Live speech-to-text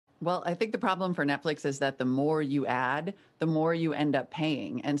Well, I think the problem for Netflix is that the more you add, the more you end up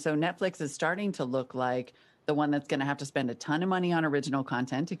paying. And so Netflix is starting to look like the one that's going to have to spend a ton of money on original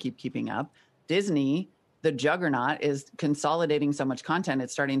content to keeping up. Disney, the juggernaut, is consolidating so much content,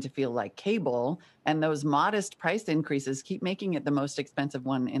 it's starting to feel like cable. And those modest price increases keep making it the most expensive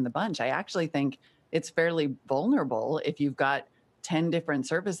one in the bunch. I actually think it's fairly vulnerable if you've got 10 different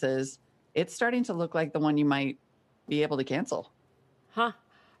services. It's starting to look like the one you might be able to cancel. Huh.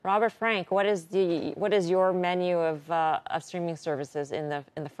 Robert Frank, what is your menu of streaming services in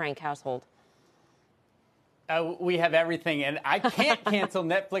the Frank household? We have everything, and I can't cancel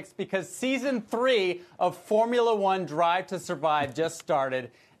Netflix because season 3 of Formula One Drive to Survive just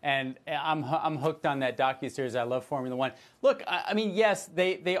started, and I'm hooked on that docuseries. I love Formula One. Look, I mean, yes,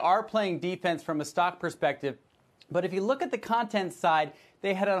 they are playing defense from a stock perspective, but if you look at the content side,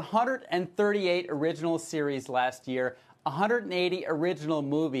 they had 138 original series last year, 180 original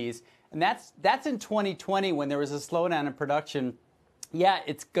movies, and that's in 2020 when there was a slowdown in production. Yeah,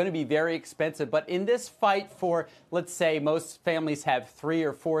 it's going to be very expensive, but in this fight for, let's say, most families have 3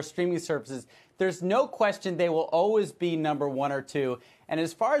 or 4 streaming services, there's no question they will always be number 1 or 2. And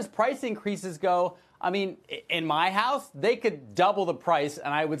as far as price increases go, I mean, in my house, they could double the price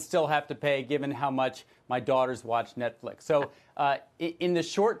and I would still have to pay given how much my daughters watch Netflix. So in the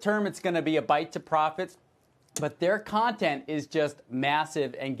short term, it's going to be a bite to profits. But their content is just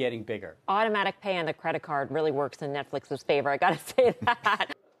massive and getting bigger. Automatic pay on the credit card really works in Netflix's favor. I got to say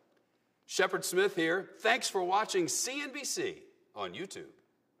that. Shepard Smith here. Thanks for watching CNBC on YouTube.